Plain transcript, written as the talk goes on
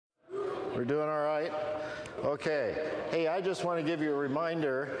We're doing all right? Okay. Hey, I just want to give you a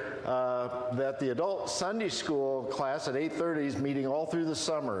reminder that the adult Sunday school class at 8:30 is meeting all through the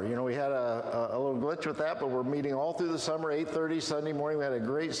summer. You know, we had a little glitch with that, but we're meeting all through the summer, 8:30 Sunday morning. We had a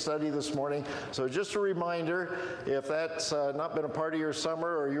great study this morning. So just a reminder, if that's not been a part of your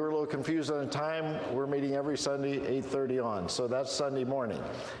summer or you were a little confused on the time, we're meeting every Sunday, 8:30 on. So that's Sunday morning.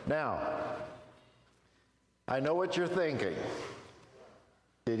 Now, I know what you're thinking.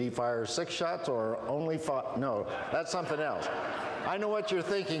 Did he fire 6 shots or only 5? No, that's something else. I know what you're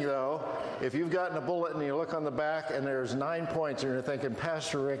thinking, though. If you've gotten a bulletin and you look on the back and there's 9 points and you're thinking,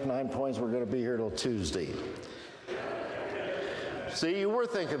 Pastor Rick, 9 points, we're going to be here till Tuesday. See, you were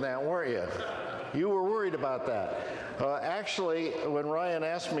thinking that, weren't you? You were worried about that. Actually, when Ryan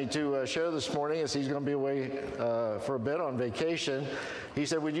asked me to share this morning, as he's going to be away for a bit on vacation, he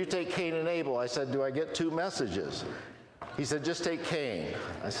said, would you take Cain and Abel? I said, do I get 2 messages? He said, just take Cain.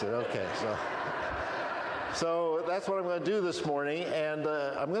 I said, okay. So that's what I'm going to do this morning, and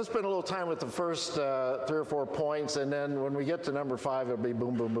I'm going to spend a little time with the first 3 or 4 points, and then when we get to number 5, it'll be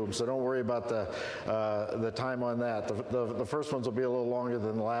boom, boom, boom. So don't worry about the time on that. The first ones will be a little longer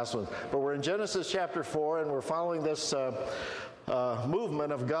than the last ones. But we're in Genesis chapter 4, and we're following this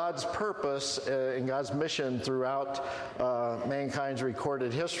movement of God's purpose and God's mission throughout mankind's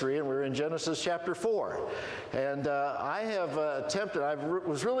recorded history, and we're in Genesis chapter 4. And I have attempted, I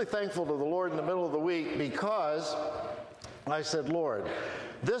was really thankful to the Lord in the middle of the week because I said, Lord,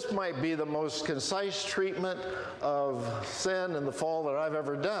 this might be the most concise treatment of sin and the fall that I've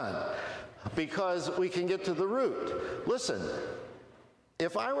ever done, because we can get to the root. Listen,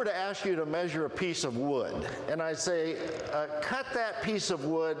 if I were to ask you to measure a piece of wood, and I say, cut that piece of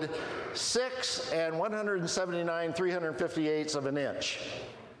wood 6 and 179 358ths of an inch,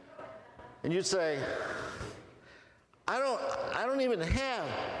 and you'd say, I don't even have,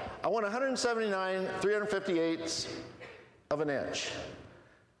 I want 179 358ths of an inch.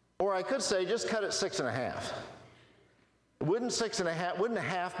 Or I could say, just cut it 6 1/2. Wouldn't 6 1/2, wouldn't a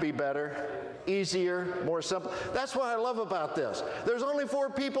half be better, easier, more simple? That's what I love about this. There's only 4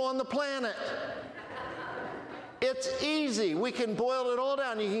 people on the planet. It's easy. We can boil it all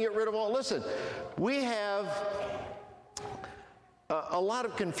down. You can get rid of all. Listen, we have a lot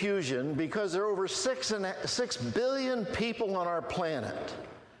of confusion because there are over 6 billion people on our planet.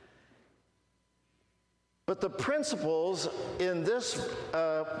 But the principles in this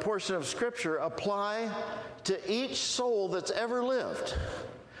portion of Scripture apply to each soul that's ever lived.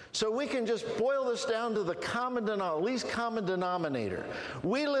 So we can just boil this down to the least common denominator.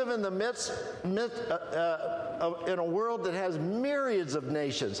 We live in the midst in a world that has myriads of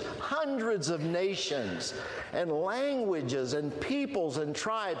nations, hundreds of nations, and languages, and peoples, and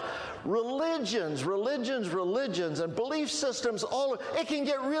tribes, religions, and belief systems. It can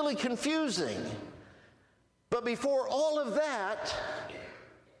get really confusing. But before all of that,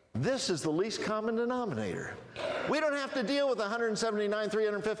 this is the least common denominator. We don't have to deal with 179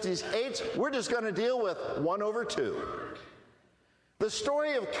 358ths. We're just going to deal with 1/2. The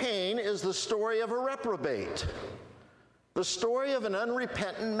story of Cain is the story of a reprobate, the story of an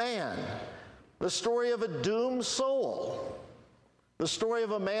unrepentant man, the story of a doomed soul, the story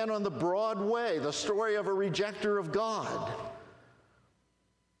of a man on the broad way, the story of a rejecter of God.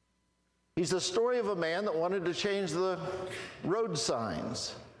 He's the story of a man that wanted to change the road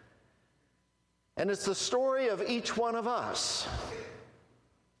signs. And it's the story of each one of us.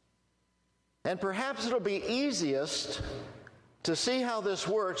 And perhaps it'll be easiest to see how this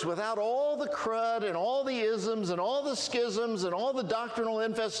works without all the crud and all the isms and all the schisms and all the doctrinal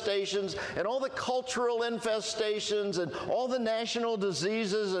infestations and all the cultural infestations and all the national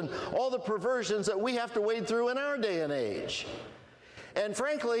diseases and all the perversions that we have to wade through in our day and age. And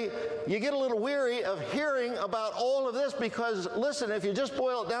frankly, you get a little weary of hearing about all of this because, listen, if you just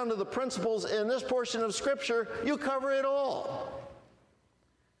boil it down to the principles in this portion of Scripture, you cover it all.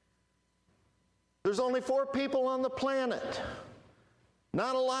 There's only 4 people on the planet.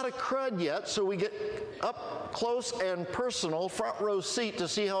 Not a lot of crud yet, so we get up close and personal, front row seat to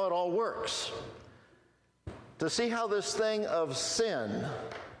see how it all works. To see how this thing of sin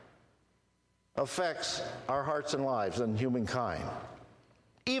affects our hearts and lives and humankind.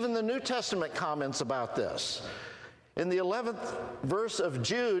 Even the New Testament comments about this. In the 11th verse of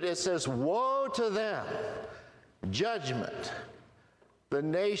Jude, it says, woe to them, judgment, the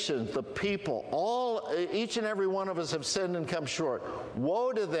nations, the people, each and every one of us have sinned and come short.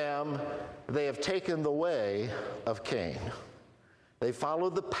 Woe to them, they have taken the way of Cain. They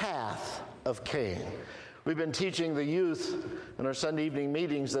followed the path of Cain. We've been teaching the youth in our Sunday evening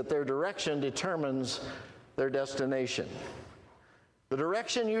meetings that their direction determines their destination. The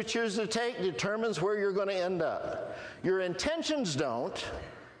direction you choose to take determines where you're going to end up. Your intentions don't.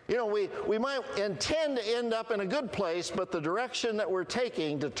 You know, we might intend to end up in a good place, but the direction that we're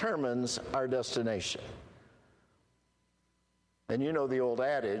taking determines our destination. And you know the old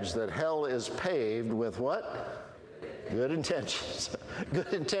adage that hell is paved with what? Good intentions.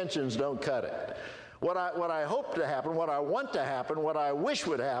 Good intentions don't cut it. What I hope to happen, what I want to happen, what I wish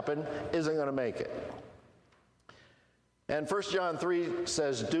would happen isn't going to make it. And 1 John 3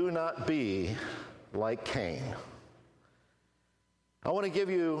 says, do not be like Cain. I want to give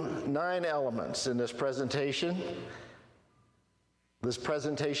you 9 elements in this presentation. This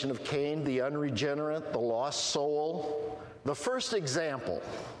presentation of Cain, the unregenerate, the lost soul. The first example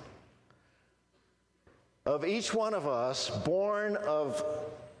of each one of us born of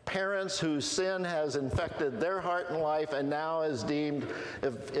parents whose sin has infected their heart and life and now is deemed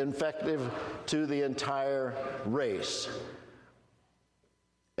infective to the entire race.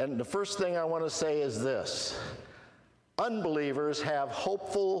 And the first thing I want to say is this: unbelievers have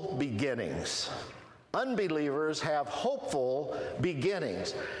hopeful beginnings. Unbelievers have hopeful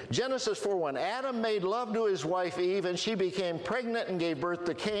beginnings. Genesis 4:1, Adam made love to his wife Eve, and she became pregnant and gave birth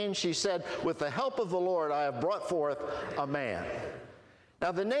to Cain. She said, with the help of the Lord, I have brought forth a man.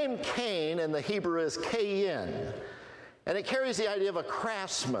 Now, the name Cain in the Hebrew is Cain, and it carries the idea of a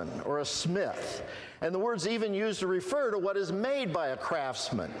craftsman or a smith. And the word's even used to refer to what is made by a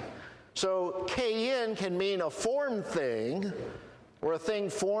craftsman. So, Cain can mean a formed thing, or a thing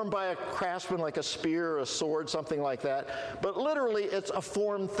formed by a craftsman like a spear or a sword, something like that. But literally, it's a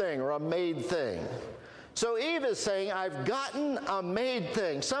formed thing or a made thing. So Eve is saying, I've gotten a made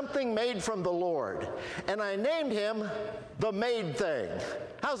thing, something made from the Lord, and I named him the made thing.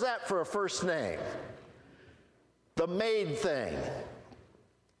 How's that for a first name? The made thing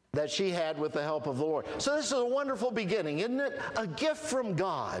that she had with the help of the Lord. So this is a wonderful beginning, isn't it? A gift from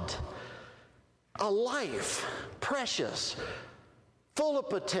God. A life, precious, full of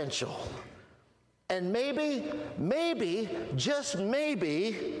potential. And maybe, just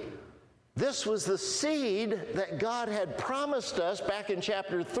maybe, this was the seed that God had promised us back in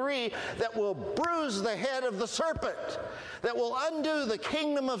chapter 3 that will bruise the head of the serpent, that will undo the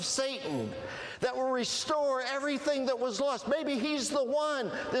kingdom of Satan, that will restore everything that was lost. Maybe he's the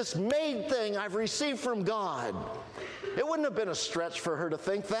one, this made thing I've received from God. It wouldn't have been a stretch for her to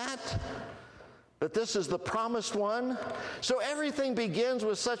think that this is the promised one. So everything begins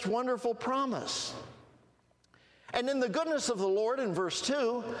with such wonderful promise. And in the goodness of the Lord, in verse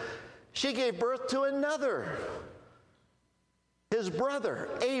 2, she gave birth to another, his brother,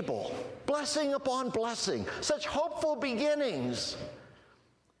 Abel. Blessing upon blessing. Such hopeful beginnings.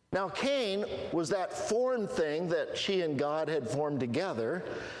 Now, Cain was that foreign thing that she and God had formed together.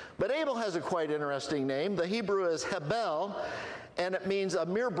 But Abel has a quite interesting name. The Hebrew is Hebel, and it means a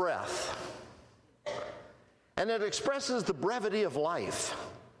mere breath. And it expresses the brevity of life.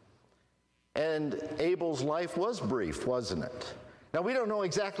 And Abel's life was brief, wasn't it? Now, we don't know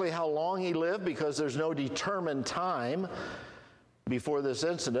exactly how long he lived because there's no determined time before this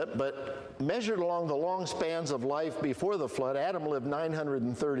incident, but measured along the long spans of life before the flood, Adam lived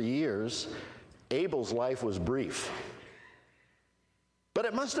 930 years. Abel's life was brief. But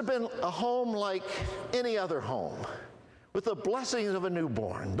it must have been a home like any other home, with the blessings of a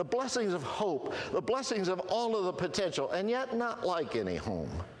newborn, the blessings of hope, the blessings of all of the potential, and yet not like any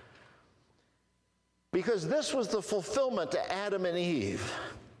home. Because this was the fulfillment to Adam and Eve,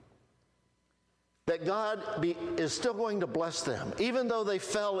 that God is still going to bless them, even though they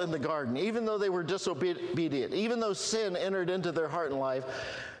fell in the garden, even though they were disobedient, even though sin entered into their heart and life.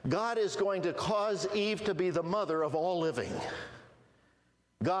 God is going to cause Eve to be the mother of all living.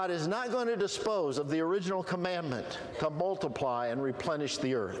 God is not going to dispose of the original commandment to multiply and replenish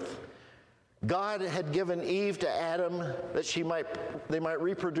the earth. God had given Eve to Adam that they might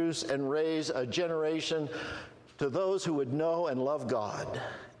reproduce and raise a generation to those who would know and love God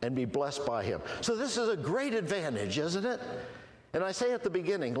and be blessed by him. So this is a great advantage, isn't it? And I say at the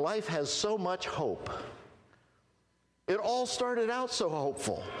beginning, life has so much hope. It all started out so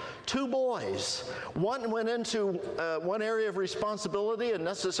hopeful. 2 boys. One went into one area of responsibility and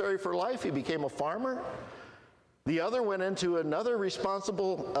necessary for life. He became a farmer. The other went into another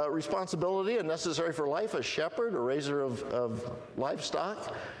responsibility and necessary for life, a shepherd, a raiser of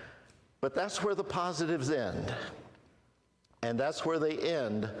livestock. But that's where the positives end. And that's where they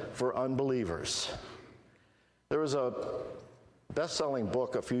end for unbelievers. There was a best-selling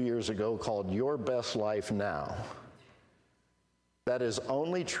book a few years ago called Your Best Life Now. That is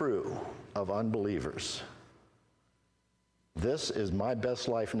only true of unbelievers. This is my best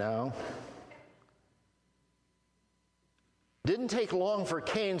life now. Didn't take long for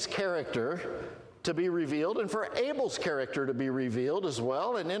Cain's character to be revealed and for Abel's character to be revealed as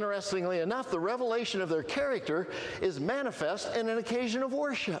well. And interestingly enough, the revelation of their character is manifest in an occasion of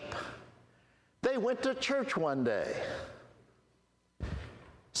worship. They went to church one day.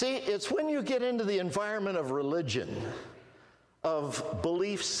 See, it's when you get into the environment of religion, of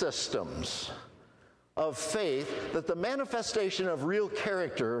belief systems, of faith, that the manifestation of real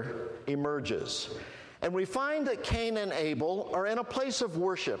character emerges. And we find that Cain and Abel are in a place of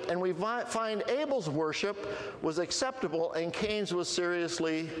worship, and we find Abel's worship was acceptable and Cain's was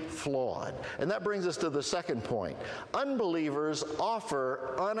seriously flawed. And that brings us to the second point. Unbelievers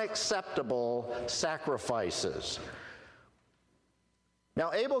offer unacceptable sacrifices.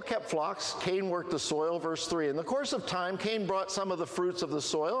 Now, Abel kept flocks, Cain worked the soil, verse 3. In the course of time, Cain brought some of the fruits of the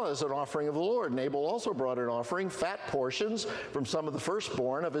soil as an offering of the Lord, and Abel also brought an offering, fat portions from some of the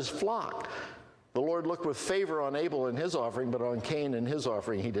firstborn of his flock. The Lord looked with favor on Abel and his offering, but on Cain and his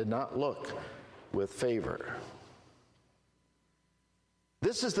offering he did not look with favor.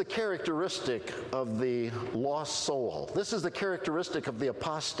 This is the characteristic of the lost soul. This is the characteristic of the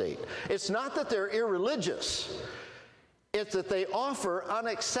apostate. It's not that they're irreligious. It's that they offer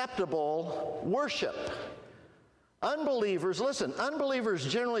unacceptable worship. Unbelievers, listen, unbelievers,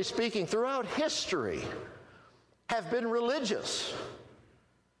 generally speaking, throughout history have been religious.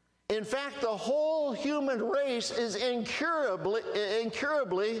 In fact, the whole human race is incurably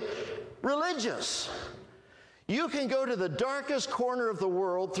religious. You can go to the darkest corner of the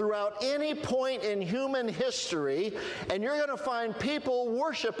world throughout any point in human history, and you're going to find people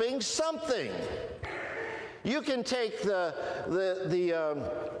worshiping something. You can take the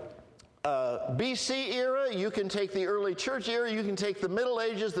BC era, you can take the early church era, you can take the Middle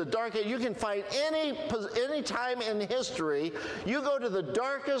Ages, the Dark Ages, you can find any time in history. You go to the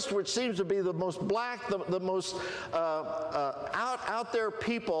darkest, which seems to be the most black, the most out there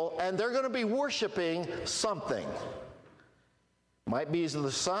people, and they're going to be worshiping something. Might be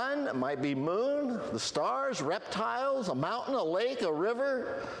the sun, it might be moon, the stars, reptiles, a mountain, a lake, a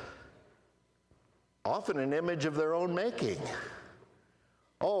river, often an image of their own making.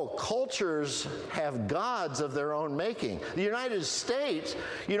 Oh, cultures have gods of their own making. The United States,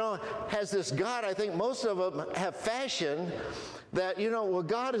 has this God, I think most of them have fashioned that, well,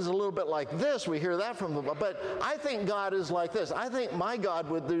 God is a little bit like this. We hear that from them. But I think God is like this. I think my God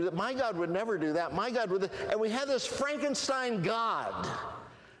would do that. My God would never do that. My God would. And we have this Frankenstein God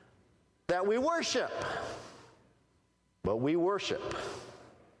that we worship. But we worship.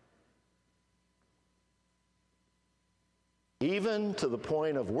 Even to the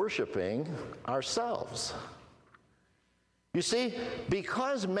point of worshiping ourselves. You see,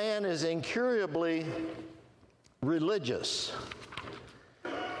 because man is incurably religious,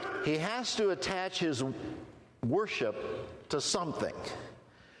 he has to attach his worship to something.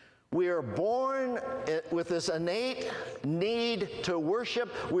 We are born with this innate need to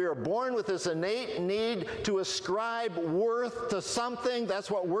worship. We are born with this innate need to ascribe worth to something. That's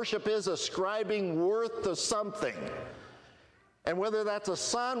what worship is, ascribing worth to something. And whether that's a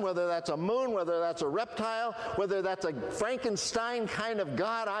sun, whether that's a moon, whether that's a reptile, whether that's a Frankenstein kind of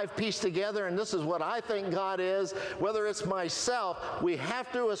God I've pieced together and this is what I think God is, whether it's myself, we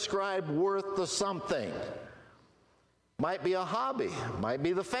have to ascribe worth to something. Might be a hobby, might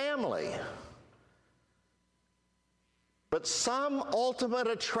be the family. But some ultimate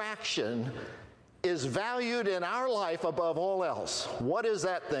attraction is valued in our life above all else. What is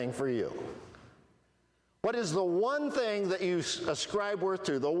that thing for you? What is the one thing that you ascribe worth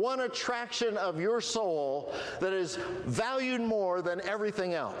to, the one attraction of your soul that is valued more than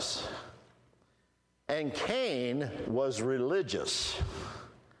everything else? And Cain was religious.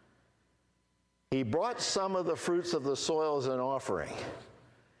 He brought some of the fruits of the soil as an offering.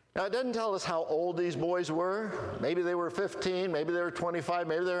 Now, it doesn't tell us how old these boys were. Maybe they were 15, maybe they were 25,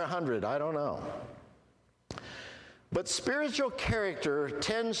 maybe they were 100. I don't know. But spiritual character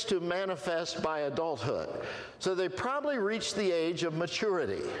tends to manifest by adulthood. So they probably reached the age of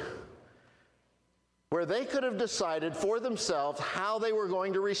maturity, where they could have decided for themselves how they were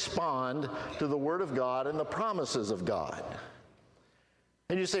going to respond to the Word of God and the promises of God.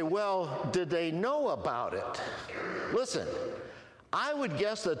 And you say, well, did they know about it? Listen, I would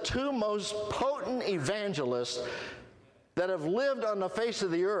guess the two most potent evangelists that have lived on the face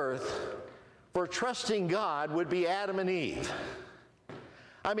of the earth for trusting God would be Adam and Eve.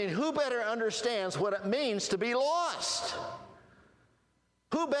 I mean, who better understands what it means to be lost?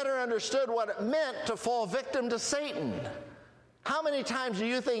 Who better understood what it meant to fall victim to Satan? How many times do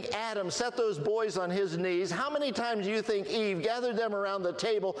you think Adam set those boys on his knees? How many times do you think Eve gathered them around the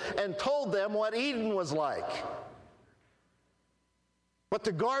table and told them what Eden was like? what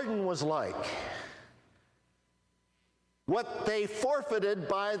the garden was like, what they forfeited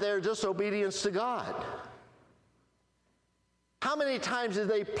by their disobedience to God. How many times did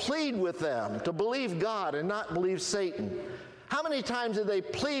they plead with them to believe God and not believe Satan? How many times did they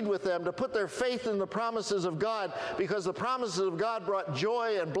plead with them to put their faith in the promises of God, because the promises of God brought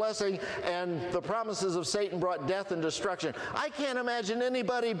joy and blessing, and the promises of Satan brought death and destruction? I can't imagine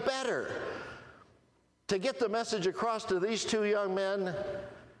anybody better to get the message across to these two young men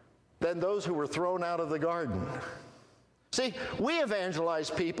than those who were thrown out of the garden. See, we evangelize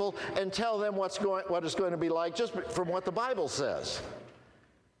people and tell them what it's going to be like just from what the Bible says.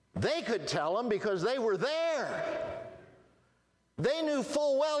 They could tell them because they were there. They knew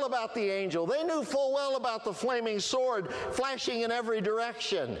full well about the angel. They knew full well about the flaming sword flashing in every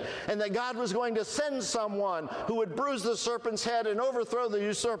direction, and that God was going to send someone who would bruise the serpent's head and overthrow the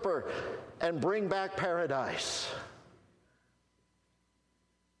usurper and bring back paradise.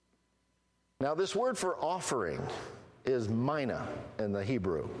 Now, this word for offering is mina in the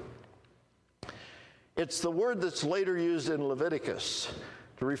Hebrew. It's the word that's later used in Leviticus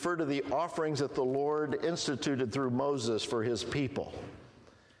to refer to the offerings that the Lord instituted through Moses for his people.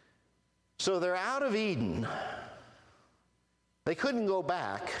 So they're out of Eden. They couldn't go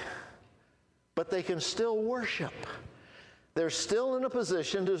back, but they can still worship. They're still in a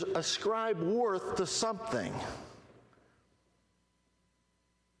position to ascribe worth to something.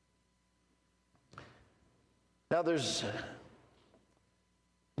 Now, there's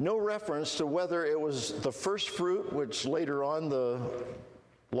no reference to whether it was the first fruit, which later on the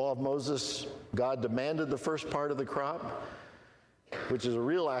law of Moses, God demanded the first part of the crop, which is a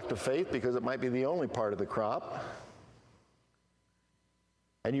real act of faith because it might be the only part of the crop.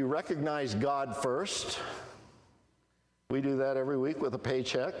 And you recognize God first. We do that every week with a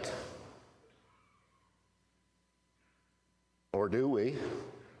paycheck. Or do we?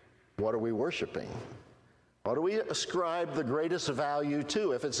 What are we worshiping? What do we ascribe the greatest value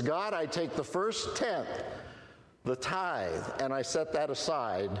to? If it's God, I take the first tenth, the tithe, and I set that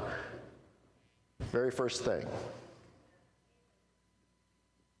aside. Very first thing.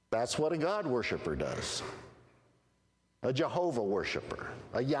 That's what a God worshiper does. A Jehovah worshiper,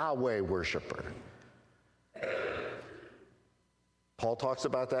 a Yahweh worshiper. Paul talks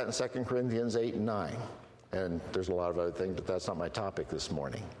about that in 2 Corinthians 8 and 9. And there's a lot of other things, but that's not my topic this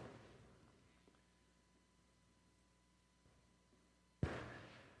morning.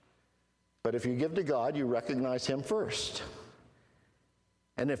 But if you give to God, you recognize him first.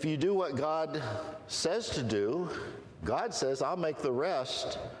 And if you do what God says to do, God says, I'll make the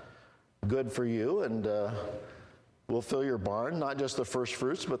rest good for you, and we'll fill your barn, not just the first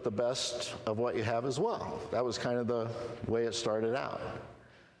fruits, but the best of what you have as well. That was kind of the way it started out.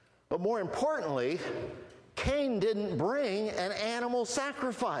 But more importantly, Cain didn't bring an animal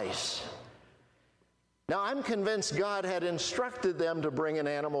sacrifice. Now, I'm convinced God had instructed them to bring an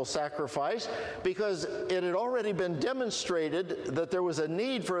animal sacrifice because it had already been demonstrated that there was a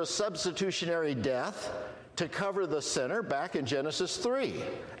need for a substitutionary death to cover the sinner back in Genesis 3.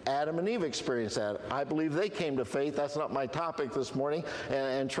 Adam and Eve experienced that. I believe they came to faith. That's not my topic this morning,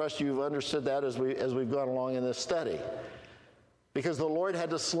 and trust you've understood that as we've gone along in this study. Because the Lord had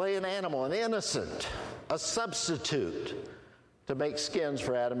to slay an animal, an innocent, a substitute, to make skins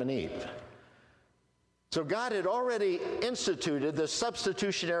for Adam and Eve. So God had already instituted the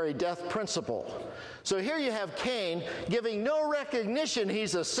substitutionary death principle. So here you have Cain giving no recognition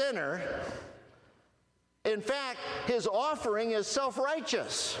he's a sinner. In fact, his offering is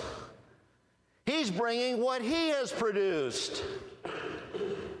self-righteous. He's bringing what he has produced.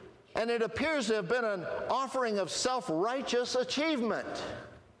 And it appears to have been an offering of self-righteous achievement.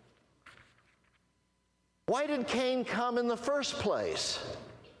 Why did Cain come in the first place?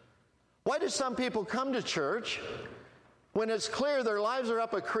 Why do some people come to church when it's clear their lives are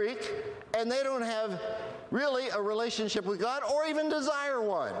up a creek and they don't have really a relationship with God or even desire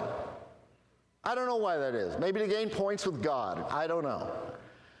one? I don't know why that is. Maybe to gain points with God. I don't know.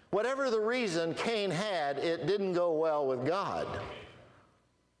 Whatever the reason Cain had, it didn't go well with God.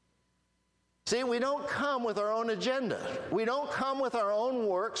 See, we don't come with our own agenda. We don't come with our own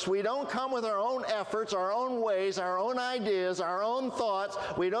works. We don't come with our own efforts, our own ways, our own ideas, our own thoughts.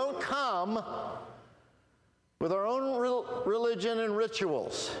 We don't come with our own religion and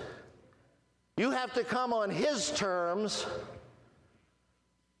rituals. You have to come on his terms,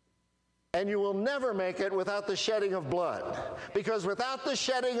 and you will never make it without the shedding of blood. Because without the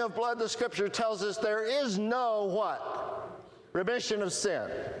shedding of blood, the Scripture tells us there is no what? Remission of sin.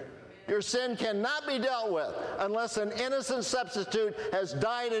 Your sin cannot be dealt with unless an innocent substitute has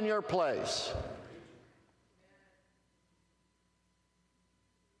died in your place.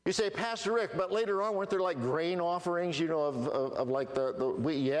 You say, Pastor Rick, but later on, weren't there like grain offerings, you know, of like the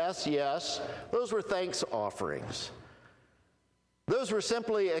wheat? Yes. Those were thanks offerings. Those were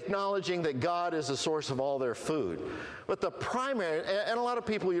simply acknowledging that God is the source of all their food. But the primary, and a lot of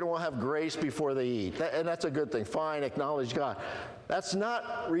people, you don't want to have grace before they eat, and that's a good thing. Fine, acknowledge God. That's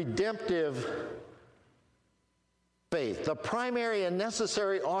not redemptive faith. The primary and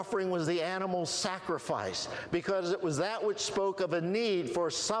necessary offering was the animal sacrifice, because it was that which spoke of a need for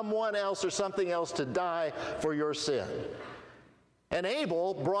someone else or something else to die for your sin. And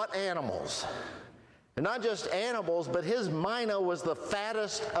Abel brought animals. And not just animals, but his mina was the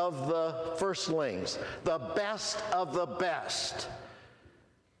fattest of the firstlings, the best of the best.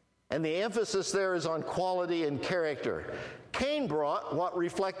 And the emphasis there is on quality and character. Cain brought what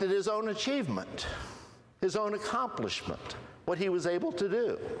reflected his own achievement, his own accomplishment, what he was able to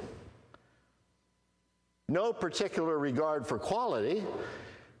do. No particular regard for quality.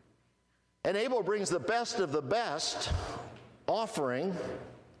 And Abel brings the best of the best offering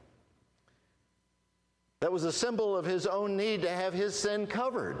that was a symbol of his own need to have his sin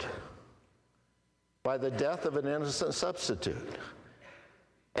covered by the death of an innocent substitute.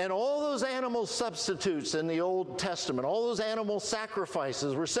 And all those animal substitutes in the Old Testament, all those animal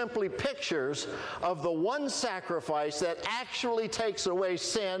sacrifices were simply pictures of the one sacrifice that actually takes away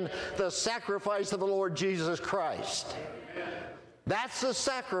sin, the sacrifice of the Lord Jesus Christ. That's the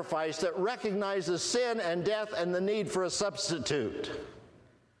sacrifice that recognizes sin and death and the need for a substitute.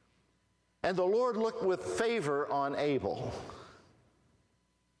 And the Lord looked with favor on Abel.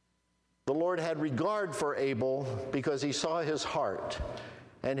 The Lord had regard for Abel because he saw his heart,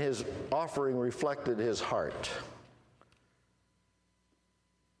 and his offering reflected his heart.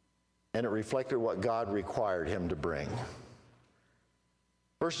 And it reflected what God required him to bring.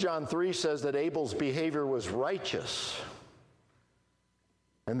 1 John 3 says that Abel's behavior was righteous.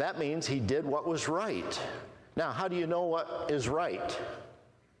 And that means he did what was right. Now, how do you know what is right?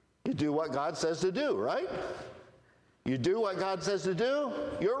 You do what God says to do, right? You do what God says to do,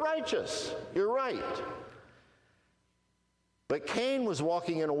 you're righteous. You're right. But Cain was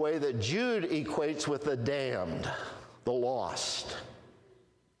walking in a way that Jude equates with the damned, the lost.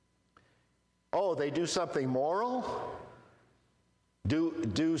 Oh, they do something moral?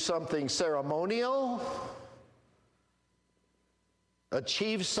 Do something ceremonial?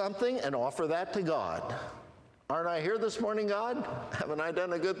 Achieve something and offer that to God. Aren't I here this morning, God? Haven't I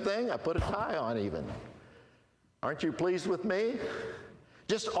done a good thing? I put a tie on even. Aren't you pleased with me?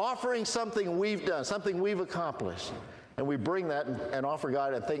 Just offering something we've done, something we've accomplished. And we bring that and offer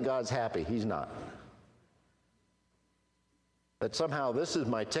God and think God's happy. He's not. That somehow this is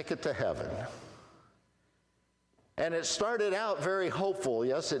my ticket to heaven. And it started out very hopeful.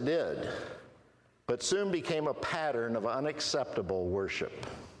 Yes, it did. But soon became a pattern of unacceptable worship.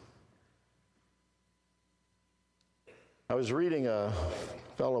 I was reading a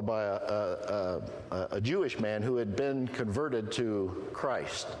fellow by a Jewish man who had been converted to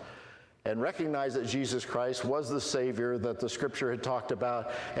Christ and recognized that Jesus Christ was the Savior that the Scripture had talked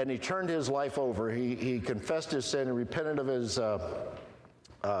about, and he turned his life over. He confessed his sin and repented of his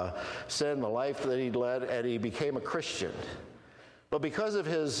sin, the life that he'd led, and he became a Christian. But because of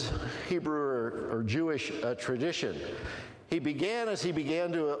his Hebrew or Jewish tradition, as he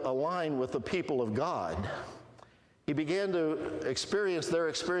began to align with the people of God, he began to experience their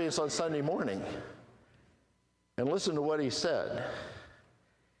experience on Sunday morning. And listen to what he said.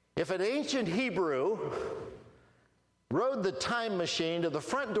 If an ancient Hebrew rode the time machine to the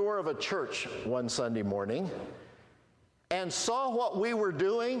front door of a church one Sunday morning and saw what we were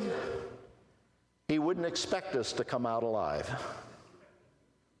doing, he wouldn't expect us to come out alive.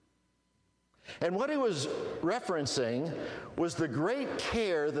 And what he was referencing was the great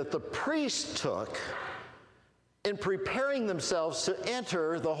care that the priests took in preparing themselves to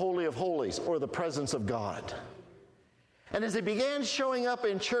enter the Holy of Holies, or the presence of God. And as he began showing up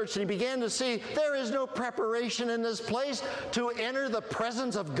in church and he began to see there is no preparation in this place to enter the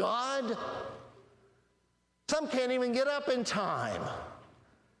presence of God, some can't even get up in time.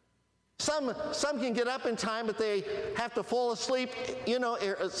 Some can get up in time, but they have to fall asleep. You know,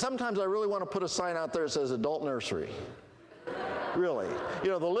 sometimes I really want to put a sign out there that says adult nursery. Really. You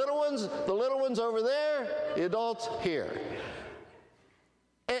know, the little ones over there, the adults here.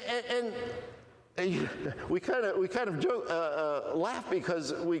 And we kind of joke, laugh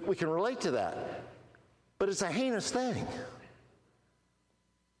because we can relate to that. But it's a heinous thing.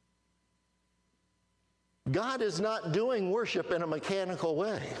 God is not doing worship in a mechanical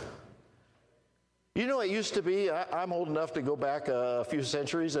way. You know, it used to be, I'm old enough to go back a few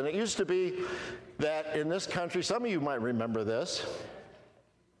centuries, and it used to be that in this country, some of you might remember this,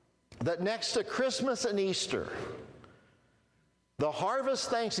 that next to Christmas and Easter, the Harvest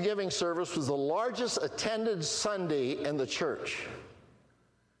Thanksgiving service was the largest attended Sunday in the church.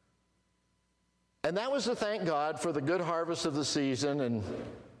 And that was to thank God for the good harvest of the season,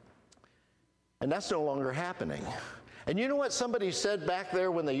 and that's no longer happening. And you know what somebody said back there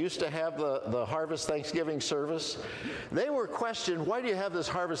when they used to have the Harvest Thanksgiving service? They were questioned, why do you have this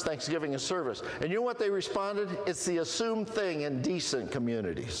Harvest Thanksgiving service? And you know what they responded? It's the assumed thing in decent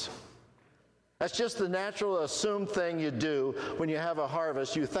communities. That's just the natural assumed thing you do when you have a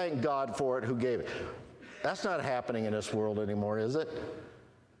harvest. You thank God for it who gave it. That's not happening in this world anymore, is it?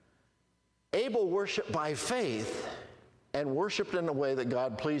 Abel worshiped by faith and worshiped in a way that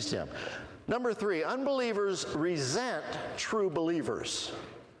God pleased him. Number 3, unbelievers resent true believers.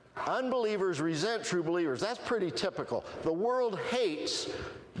 Unbelievers resent true believers. That's pretty typical. The world hates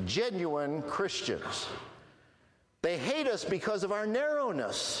genuine Christians. They hate us because of our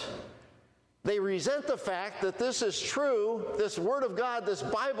narrowness. They resent the fact that this is true, this Word of God, this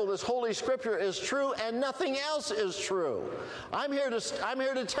Bible, this Holy Scripture is true, and nothing else is true. I'm here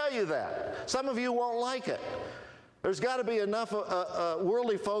to tell you that. Some of you won't like it. There's got to be enough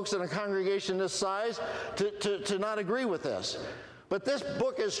worldly folks in a congregation this size to not agree with this. But this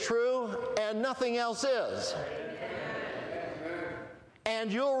book is true, and nothing else is.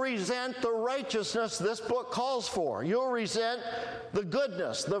 And you'll resent the righteousness this book calls for. You'll resent the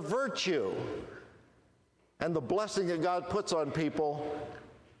goodness, the virtue, and the blessing that God puts on people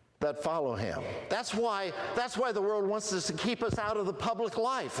that follow Him. That's why the world wants us to keep us out of the public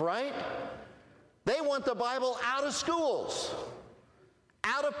life, right? They want the Bible out of schools,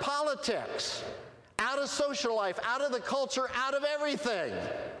 out of politics, out of social life, out of the culture, out of everything.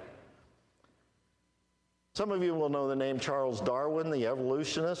 Some of you will know the name Charles Darwin, the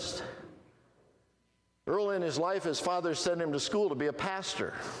evolutionist. Early in his life, his father sent him to school to be a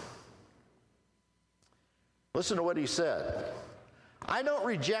pastor. Listen to what he said. I don't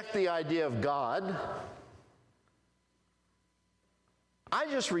reject the idea of God. I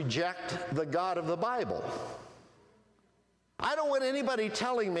just reject the God of the Bible. I don't want anybody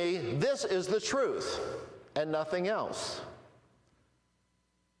telling me this is the truth and nothing else.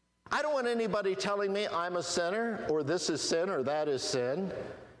 I don't want anybody telling me I'm a sinner, or this is sin, or that is sin,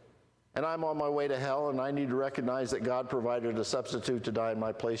 and I'm on my way to hell, and I need to recognize that God provided a substitute to die in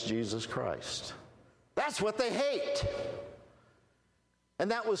my place, Jesus Christ. That's what they hate.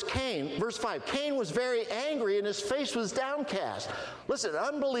 And that was Cain. Verse 5, Cain was very angry and his face was downcast. Listen,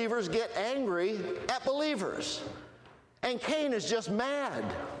 unbelievers get angry at believers. And Cain is just mad.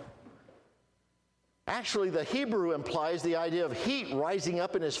 Actually, the Hebrew implies the idea of heat rising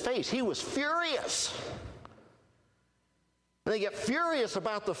up in his face. He was furious. And they get furious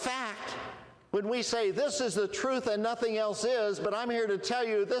about the fact when we say this is the truth and nothing else is, but I'm here to tell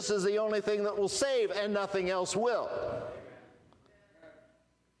you this is the only thing that will save and nothing else will.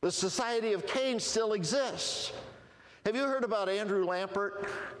 The society of Cain still exists. Have you heard about Andrew Lampert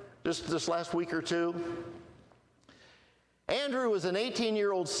just this last week or two? Andrew was an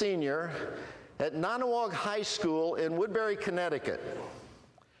 18-year-old senior at Nonawog High School in Woodbury, Connecticut.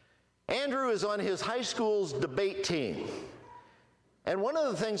 Andrew is on his high school's debate team. And one of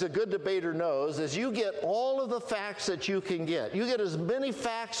the things a good debater knows is you get all of the facts that you can get. You get as many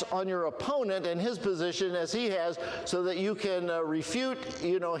facts on your opponent and his position as he has so that you can refute,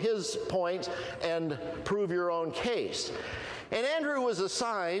 his points and prove your own case. And Andrew was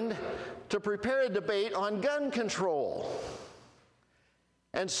assigned to prepare a debate on gun control.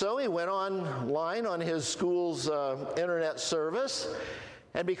 And so he went online on his school's internet service,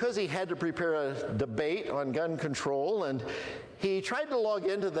 and because he had to prepare a debate on gun control, and he tried to log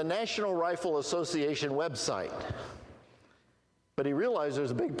into the National Rifle Association website. But he realized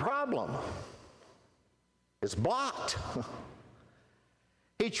there's a big problem. It's blocked.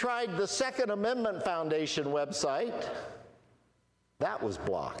 He tried the Second Amendment Foundation website. That was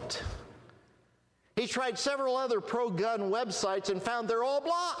blocked. He tried several other pro-gun websites and found they're all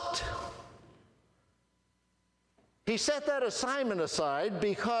blocked. He set that assignment aside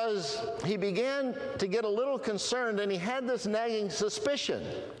because he began to get a little concerned and he had this nagging suspicion.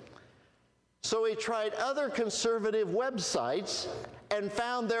 So he tried other conservative websites and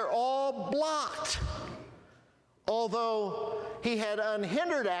found they're all blocked, although he had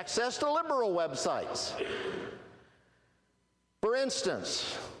unhindered access to liberal websites. For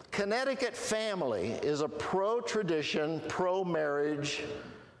instance, Connecticut Family is a pro-tradition, pro-marriage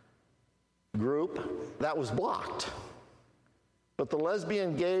group that was blocked. But the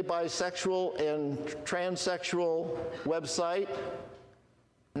lesbian, gay, bisexual, and transsexual website,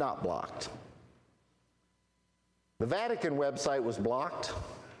 not blocked. The Vatican website was blocked.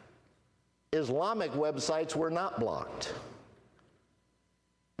 Islamic websites were not blocked.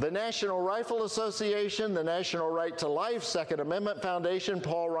 The National Rifle Association, the National Right to Life, Second Amendment Foundation,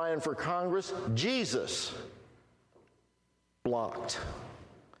 Paul Ryan for Congress, Jesus, blocked.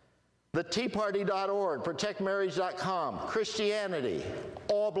 The TeaParty.org, ProtectMarriage.com, Christianity,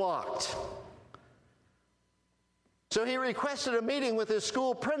 all blocked. So he requested a meeting with his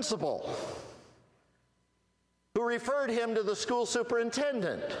school principal, who referred him to the school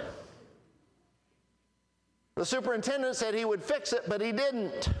superintendent. The superintendent said he would fix it, but he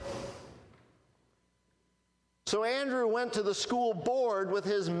didn't. So Andrew went to the school board with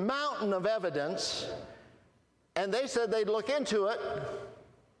his mountain of evidence, and they said they'd look into it,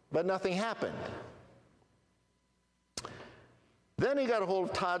 but nothing happened. Then he got a hold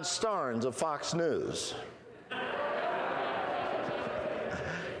of Todd Starnes of Fox News.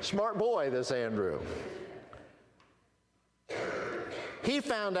 Smart boy, this Andrew. He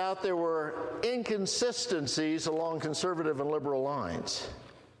found out there were inconsistencies along conservative and liberal lines.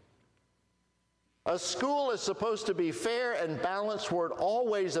 A school is supposed to be fair and balanced toward all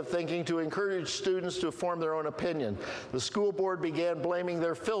ways of thinking to encourage students to form their own opinion. The school board began blaming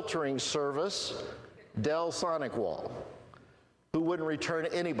their filtering service, Dell SonicWall, who wouldn't return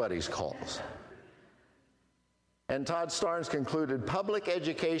anybody's calls. And Todd Starnes concluded, public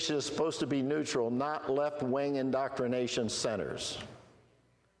education is supposed to be neutral, not left-wing indoctrination centers.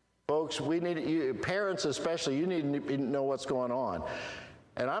 Folks, we need, parents especially, you need to know what's going on.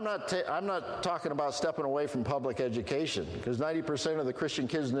 And I'm not talking about stepping away from public education, because 90% of the Christian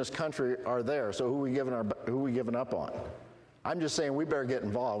kids in this country are there. So who are we giving up on? I'm just saying we better get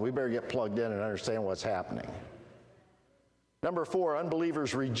involved. We better get plugged in and understand what's happening. Number 4,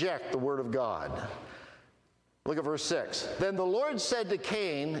 unbelievers reject the Word of God. Look at verse 6. Then the Lord said to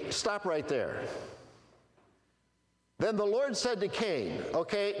Cain, stop right there. Then the Lord said to Cain,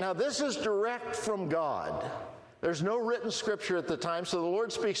 okay, now this is direct from God. There's no written scripture at the time, so the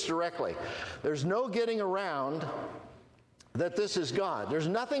Lord speaks directly. There's no getting around that this is God. There's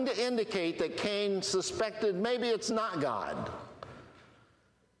nothing to indicate that Cain suspected maybe it's not God.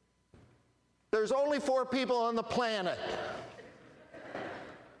 There's only 4 people on the planet.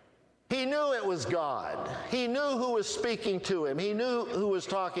 He knew it was God. He knew who was speaking to him. He knew who was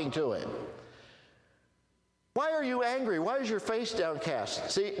talking to him. Why are you angry? Why is your face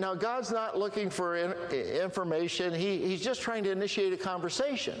downcast? See, now God's not looking for information. He's just trying to initiate a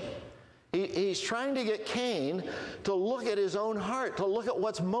conversation. He's trying to get Cain to look at his own heart, to look at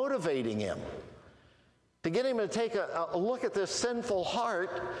what's motivating him, to get him to take a look at this sinful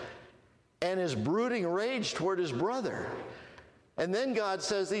heart and his brooding rage toward his brother. And then God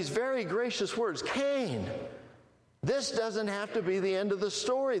says these very gracious words, Cain, this doesn't have to be the end of the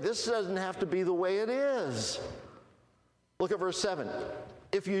story. This doesn't have to be the way it is. Look at verse 7.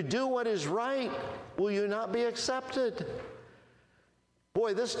 If you do what is right, will you not be accepted?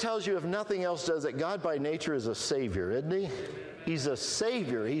 Boy, this tells you, if nothing else does, that God by nature is a savior, isn't he? He's a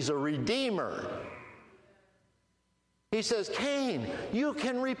savior. He's a redeemer. He says, Cain, you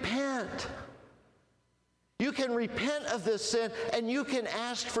can repent. You can repent of this sin, and you can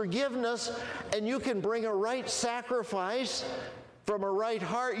ask forgiveness, and you can bring a right sacrifice from a right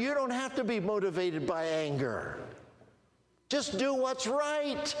heart. You don't have to be motivated by anger. Just do what's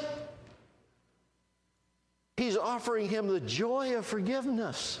right. He's offering him the joy of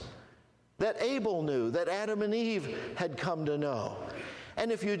forgiveness that Abel knew, that Adam and Eve had come to know.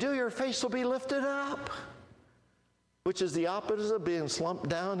 And if you do, your face will be lifted up, which is the opposite of being slumped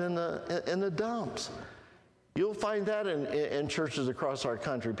down in the dumps. You'll find that in churches across our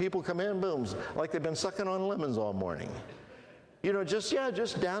country. People come in, boom, like they've been sucking on lemons all morning. You know, just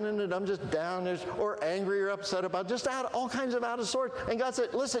down in the dumps, just down, or angry or upset about, just all kinds of out of sorts. And God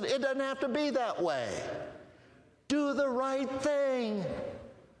said, listen, it doesn't have to be that way. Do the right thing.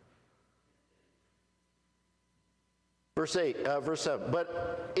 Verse 7,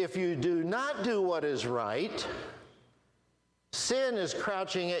 but if you do not do what is right, sin is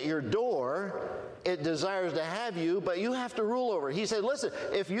crouching at your door. It desires to have you, but you have to rule over it. He said, listen,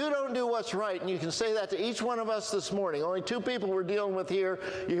 if you don't do what's right, and you can say that to each one of us this morning, only 2 people we're dealing with here,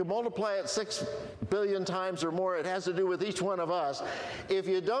 you can multiply it 6 billion times or more, it has to do with each one of us. If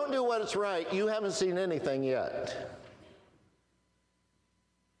you don't do what's right, you haven't seen anything yet.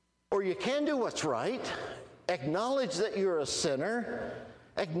 Or you can do what's right, acknowledge that you're a sinner,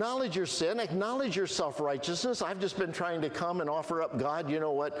 acknowledge your sin, acknowledge your self-righteousness. I've just been trying to come and offer up God, you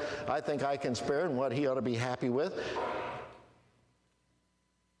know what I think I can spare and what he ought to be happy with.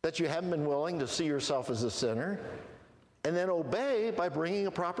 That you haven't been willing to see yourself as a sinner. And then obey by bringing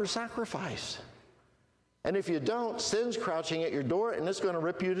a proper sacrifice. And if you don't, sin's crouching at your door, and it's going to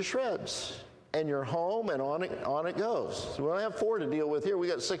rip you to shreds. And your home, and on it goes. So we only have 4 to deal with here. We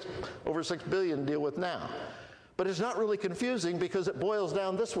got over 6 billion to deal with now. But it's not really confusing because it boils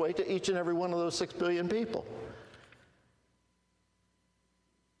down this way to each and every one of those 6 billion people.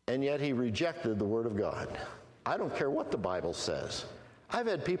 And yet he rejected the Word of God. I don't care what the Bible says. I've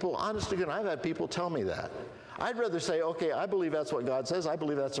had people, honest to goodness, I've had people tell me that. I'd rather say, okay, I believe that's what God says. I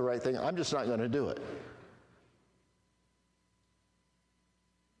believe that's the right thing. I'm just not going to do it.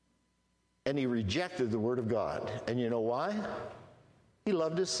 And he rejected the Word of God. And you know why? He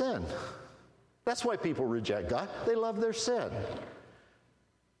loved his sin. That's why people reject God. They love their sin.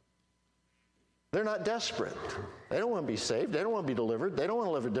 They're not desperate. They don't want to be saved. They don't want to be delivered. They don't want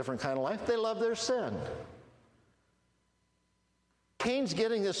to live a different kind of life. They love their sin. Cain's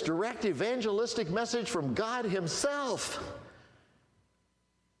getting this direct evangelistic message from God himself.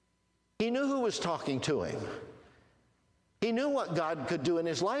 He knew who was talking to him. He knew what God could do in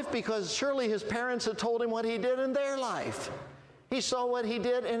his life because surely his parents had told him what he did in their life. He saw what he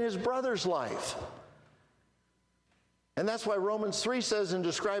did in his brother's life. And that's why Romans 3 says in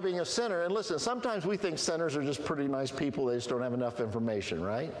describing a sinner, and listen, sometimes we think sinners are just pretty nice people, they just don't have enough information,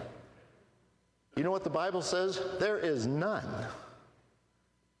 right? You know what the Bible says? There is none.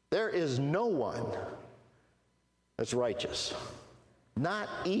 There is no one that's righteous. Not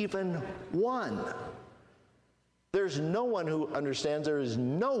even one. There's no one who understands. There is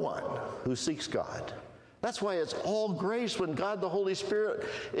no one who seeks God. That's why it's all grace when God the Holy Spirit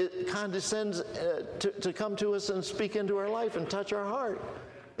condescends to come to us and speak into our life and touch our heart.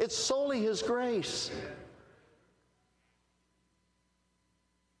 It's solely His grace.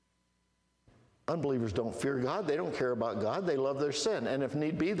 Unbelievers don't fear God. They don't care about God. They love their sin. And if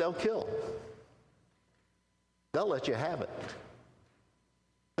need be, they'll kill. They'll let you have it.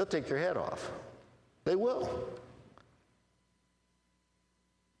 They'll take your head off. They will.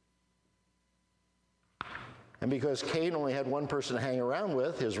 And because Cain only had one person to hang around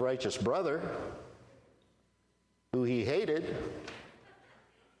with, his righteous brother, who he hated,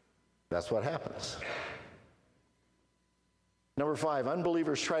 that's what happens. Number 5,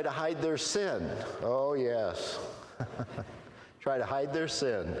 unbelievers try to hide their sin. Oh, yes. Try to hide their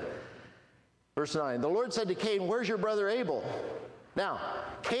sin. Verse 9, the Lord said to Cain, where's your brother Abel? Now,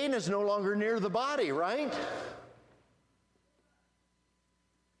 Cain is no longer near the body, right?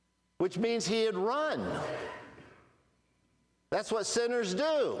 Which means he had run. That's what sinners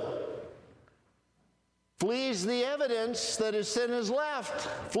do. Flees the evidence that his sin has left.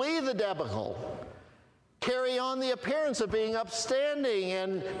 Flee the debacle. Carry on the appearance of being upstanding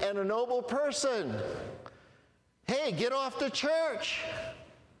and a noble person. Hey, get off to church.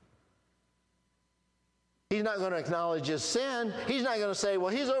 He's not going to acknowledge his sin. He's not going to say,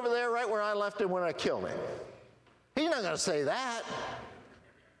 well, he's over there right where I left him when I killed him. He's not going to say that.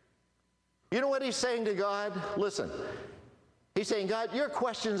 You know what he's saying to God? Listen, he's saying, God, your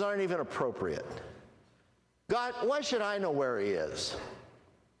questions aren't even appropriate. God, why should I know where he is?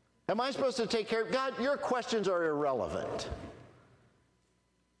 Am I supposed to take care of God? Your questions are irrelevant.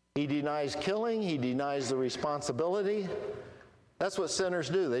 He denies killing. He denies the responsibility. That's what sinners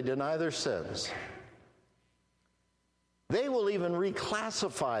do. They deny their sins. They will even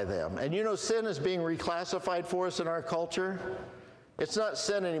reclassify them. And you know, sin is being reclassified for us in our culture. It's not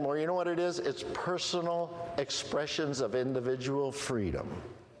sin anymore. You know what it is? It's personal expressions of individual freedom.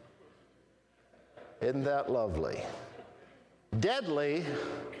 Isn't that lovely? Deadly,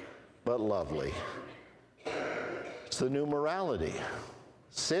 but lovely. It's the new morality.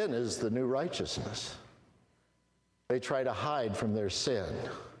 Sin is the new righteousness. They try to hide from their sin.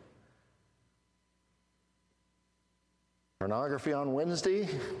 Pornography on Wednesday,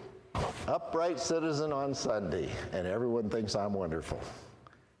 upright citizen on Sunday, and everyone thinks I'm wonderful.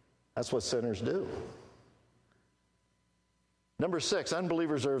 That's what sinners do. Number 6,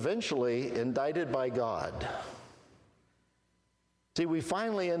 unbelievers are eventually indicted by God. See, we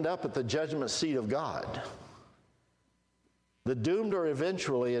finally end up at the judgment seat of God. The doomed are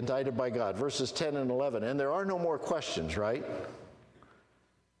eventually indicted by God. Verses 10 and 11. And there are no more questions, right?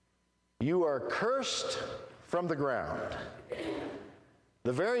 You are cursed from the ground.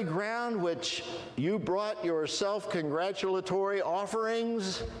 The very ground which you brought your self-congratulatory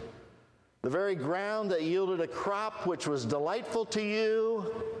offerings, the very ground that yielded a crop which was delightful to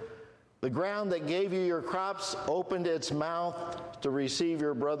you, the ground that gave you your crops opened its mouth to receive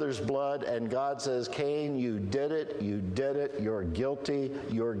your brother's blood, and God says, Cain, you did it, you're guilty,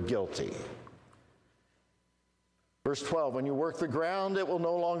 you're guilty. Verse 12, when you work the ground, it will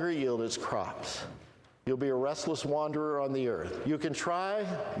no longer yield its crops. You'll be a restless wanderer on the earth. You can try,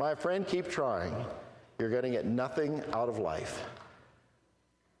 my friend, keep trying. you're going to get nothing out of life.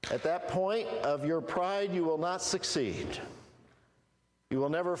 At that point of your pride, you will not succeed. You will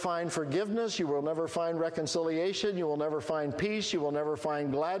never find forgiveness. You will never find reconciliation. You will never find peace. You will never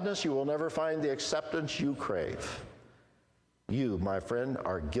find gladness. You will never find the acceptance you crave. You, my friend,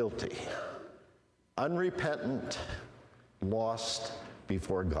 are guilty, unrepentant, lost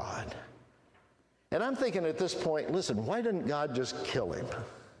before God. And I'm thinking at this point, listen, why didn't God just kill him?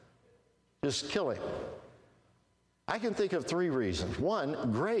 Just kill him. I can think of 3 reasons.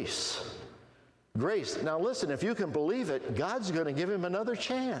 1, grace. Grace. Now listen, if you can believe it, God's going to give him another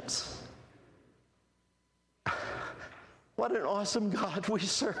chance. What an awesome God we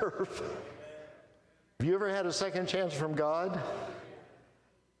serve. Have you ever had a second chance from God?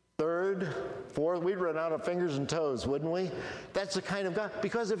 3rd, 4th, we'd run out of fingers and toes, wouldn't we? That's the kind of God.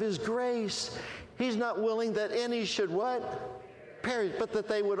 Because of his grace, he's not willing that any should what? Perish, but that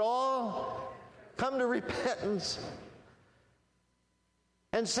they would all come to repentance.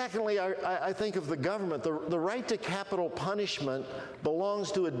 And secondly, I think of the government. The right to capital punishment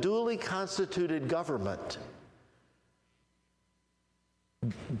belongs to a duly constituted government.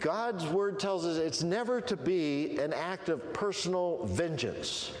 God's word tells us it's never to be an act of personal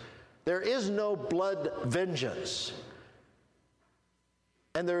vengeance. There is no blood vengeance.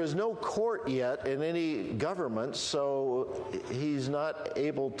 And there is no court yet in any government, so he's not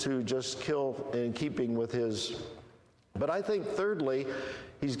able to just kill in keeping with his. But I think thirdly,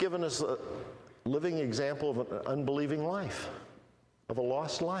 he's given us a living example of an unbelieving life, of a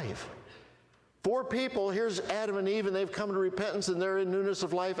lost life. 4 people, here's Adam and Eve, and they've come to repentance, and they're in newness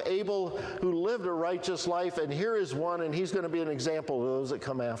of life. Abel, who lived a righteous life, and here is one, and he's going to be an example of those that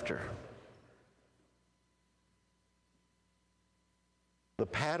come after. The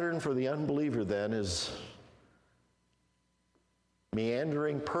pattern for the unbeliever, then, is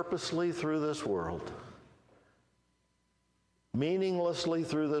meandering purposely through this world, meaninglessly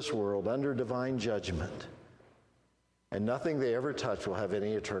through this world, under divine judgment, and nothing they ever touch will have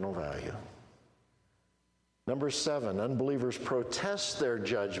any eternal value. Number 7, unbelievers protest their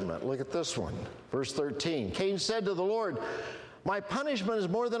judgment. Look at this one, verse 13. Cain said to the Lord, "My punishment is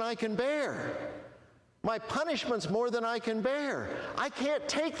more than I can bear. My punishment's more than I can bear. I can't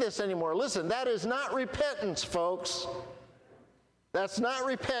take this anymore." Listen, that is not repentance, folks. That's not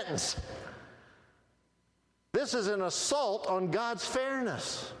repentance. This is an assault on God's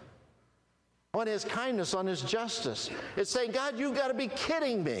fairness, on his kindness, on his justice. It's saying, God, you've got to be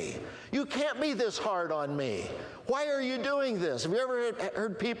kidding me. You can't be this hard on me. Why are you doing this? Have you ever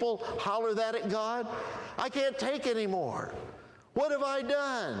heard people holler that at God? I can't take anymore. What have I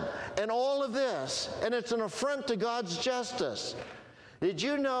done? And all of this. And it's an affront to God's justice. Did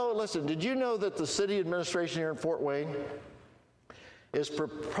you know that the city administration here in Fort Wayne is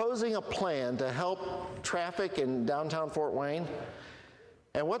proposing a plan to help traffic in downtown Fort Wayne?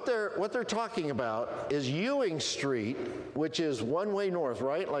 And what they're talking about is Ewing Street, which is one way north,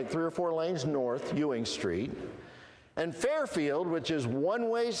 right? Like 3 or 4 lanes north, Ewing Street. And Fairfield, which is one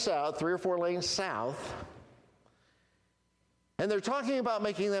way south, 3 or 4 lanes south. And they're talking about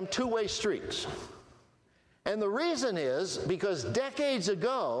making them 2-way streets. And the reason is because decades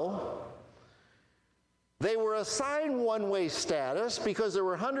ago, they were assigned one-way status because there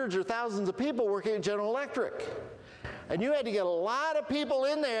were hundreds or thousands of people working at General Electric. And you had to get a lot of people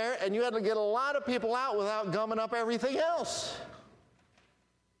in there, and you had to get a lot of people out without gumming up everything else.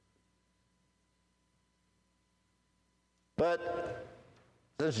 But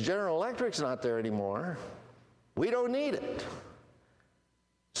since General Electric's not there anymore, we don't need it.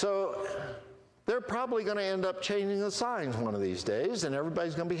 So they're probably going to end up changing the signs one of these days, and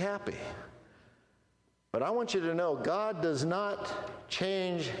everybody's going to be happy. But I want you to know, God does not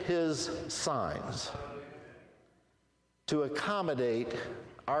change his signs to accommodate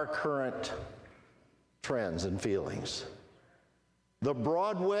our current trends and feelings. The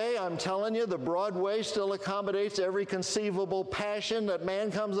Broadway, I'm telling you, the Broadway still accommodates every conceivable passion that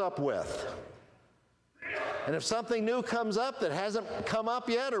man comes up with. And if something new comes up that hasn't come up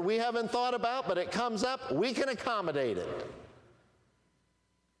yet or we haven't thought about, but it comes up, we can accommodate it.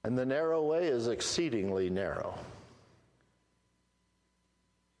 And the narrow way is exceedingly narrow.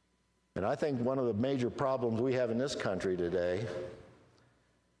 And I think one of the major problems we have in this country today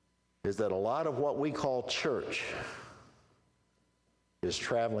is that a lot of what we call church is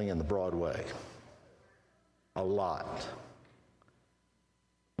traveling in the Broadway. A lot.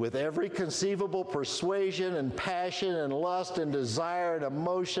 With every conceivable persuasion and passion and lust and desire and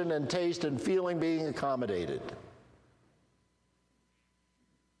emotion and taste and feeling being accommodated.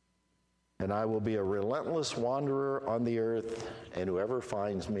 And I will be a relentless wanderer on the earth, and whoever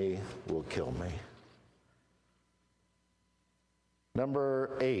finds me will kill me.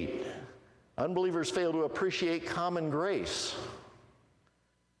 Number 8, unbelievers fail to appreciate common grace.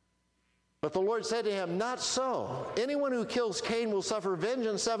 But the Lord said to him, "Not so. Anyone who kills Cain will suffer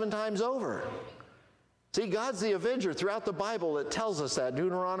vengeance 7 times over." See, God's the avenger. Throughout the Bible, it tells us that.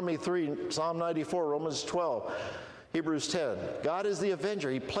 Deuteronomy 3, Psalm 94, Romans 12, Hebrews 10. God is the avenger.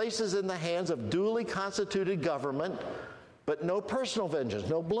 He places in the hands of duly constituted government, but no personal vengeance,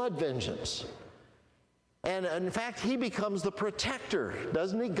 no blood vengeance. And in fact, he becomes the protector,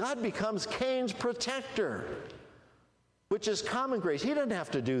 doesn't he? God becomes Cain's protector, which is common grace. He doesn't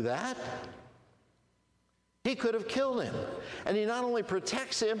have to do that. He could have killed him. And he not only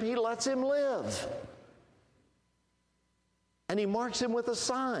protects him, he lets him live. And he marks him with a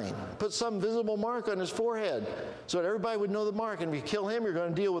sign, puts some visible mark on his forehead so that everybody would know the mark. And if you kill him, you're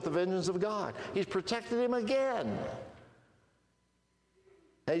going to deal with the vengeance of God. He's protected him again.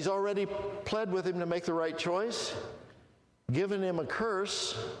 And he's already pled with him to make the right choice, given him a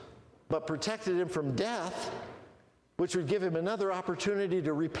curse, but protected him from death, which would give him another opportunity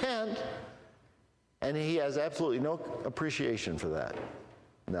to repent. And he has absolutely no appreciation for that.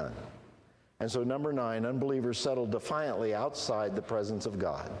 None. And so number 9, unbelievers settle defiantly outside the presence of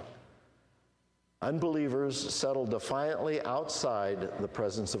God. Unbelievers settle defiantly outside the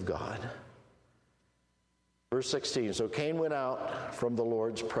presence of God. Verse 16, so Cain went out from the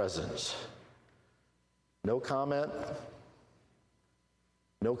Lord's presence. No comment.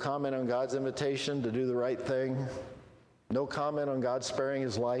 No comment on God's invitation to do the right thing. No comment on God sparing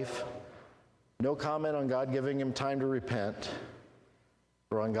his life. No comment on God giving him time to repent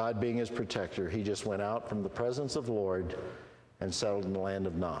or on God being his protector. He just went out from the presence of the Lord and settled in the land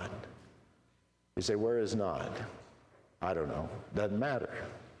of Nod. You say, where is Nod? I don't know. Doesn't matter.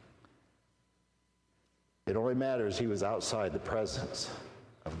 It only matters he was outside the presence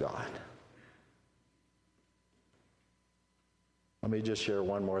of God. Let me just share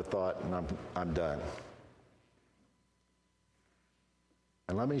one more thought and I'm done.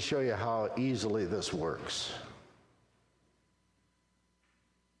 And let me show you how easily this works.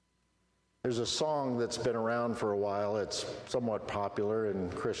 There's a song that's been around for a while. It's somewhat popular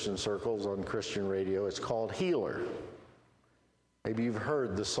in Christian circles on Christian radio. It's called Healer. Maybe you've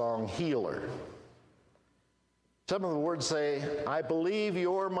heard the song Healer. Some of the words say, I believe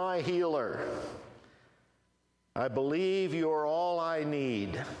you're my healer. I believe you're all I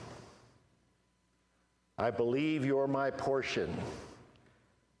need. I believe you're my portion.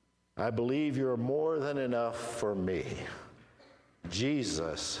 I believe you're more than enough for me.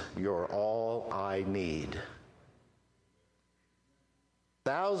 Jesus, you're all I need.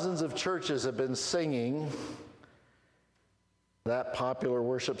 Thousands of churches have been singing that popular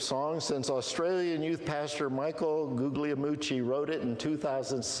worship song since Australian youth pastor Michael Guglielmucci wrote it in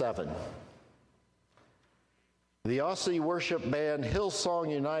 2007. The Aussie worship band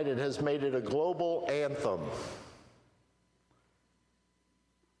Hillsong United has made it a global anthem.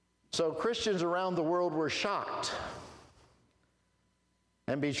 So Christians around the world were shocked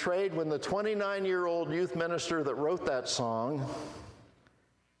and betrayed when the 29-year-old youth minister that wrote that song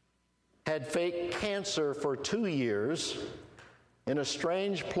had faked cancer for 2 years in a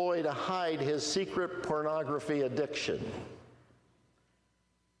strange ploy to hide his secret pornography addiction.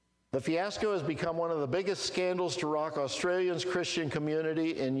 The fiasco has become one of the biggest scandals to rock Australia's Christian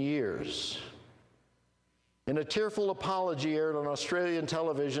community in years. In a tearful apology aired on Australian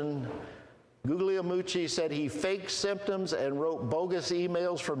television, Guglielmucci said he faked symptoms and wrote bogus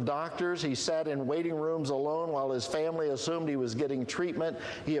emails from doctors. He sat in waiting rooms alone while his family assumed he was getting treatment.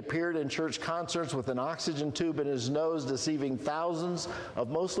 He appeared in church concerts with an oxygen tube in his nose, deceiving thousands of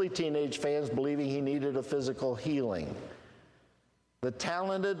mostly teenage fans believing he needed a physical healing. The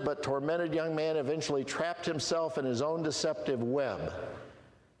talented but tormented young man eventually trapped himself in his own deceptive web.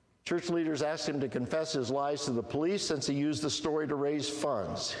 Church leaders asked him to confess his lies to the police since he used the story to raise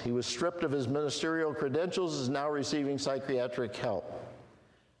funds. He was stripped of his ministerial credentials and is now receiving psychiatric help.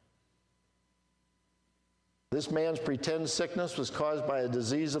 This man's pretend sickness was caused by a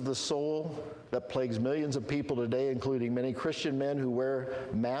disease of the soul that plagues millions of people today, including many Christian men who wear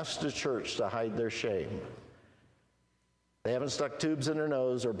masks to church to hide their shame. They haven't stuck tubes in their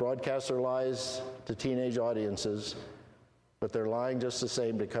nose or broadcast their lies to teenage audiences, but they're lying just the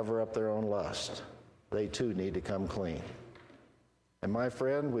same to cover up their own lust. They too need to come clean. And my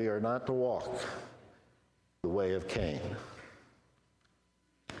friend, we are not to walk the way of Cain.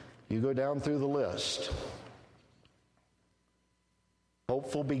 You go down through the list.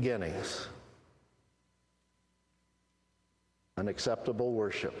 Hopeful beginnings. Unacceptable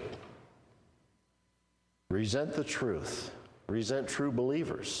worship. Resent the truth. Resent true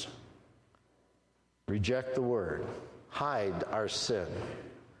believers. Reject the word. hide our sin.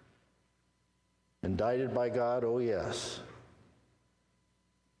 Indicted by God, oh yes.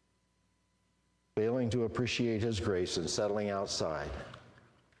 Failing to appreciate his grace and settling outside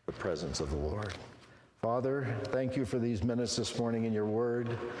the presence of the Lord. Father, thank you for these minutes this morning in your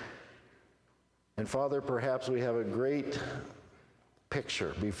word. And Father, perhaps we have a great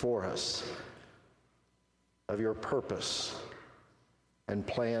picture before us of your purpose and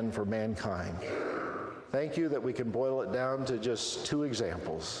plan for mankind. Thank you that we can boil it down to just two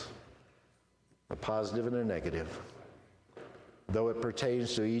examples, a positive and a negative, though it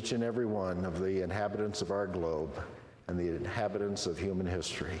pertains to each and every one of the inhabitants of our globe and the inhabitants of human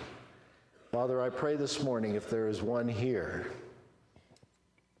history. Father, I pray this morning if there is one here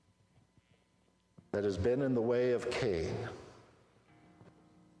that has been in the way of Cain,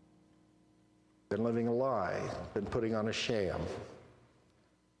 been living a lie, been putting on a sham.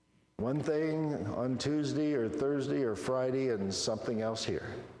 One thing on Tuesday or Thursday or Friday and something else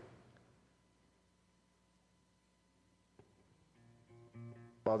here.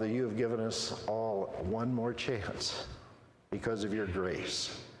 Father, you have given us all one more chance because of your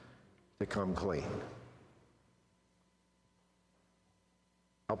grace to come clean.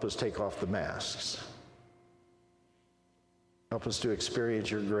 Help us take off the masks. Help us to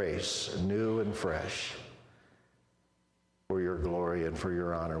experience your grace new and fresh. For your glory and for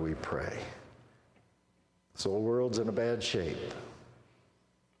your honor, we pray. This whole world's in a bad shape.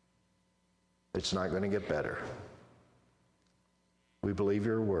 It's not going to get better. We believe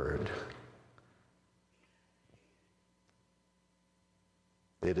your word.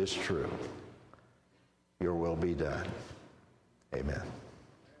 It is true. Your will be done. Amen.